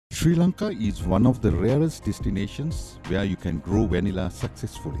Sri Lanka is one of the rarest destinations where you can grow vanilla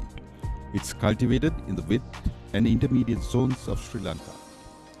successfully. It's cultivated in the wet and intermediate zones of Sri Lanka.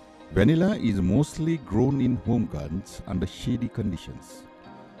 Vanilla is mostly grown in home gardens under shady conditions.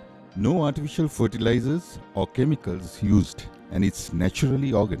 No artificial fertilizers or chemicals used, and it's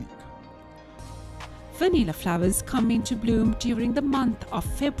naturally organic. Vanilla flowers come into bloom during the month of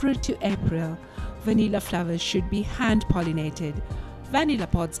February to April. Vanilla flowers should be hand-pollinated. Vanilla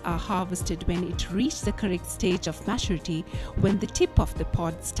pods are harvested when it reaches the correct stage of maturity, when the tip of the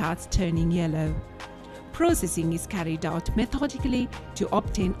pod starts turning yellow. Processing is carried out methodically to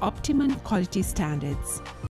obtain optimum quality standards.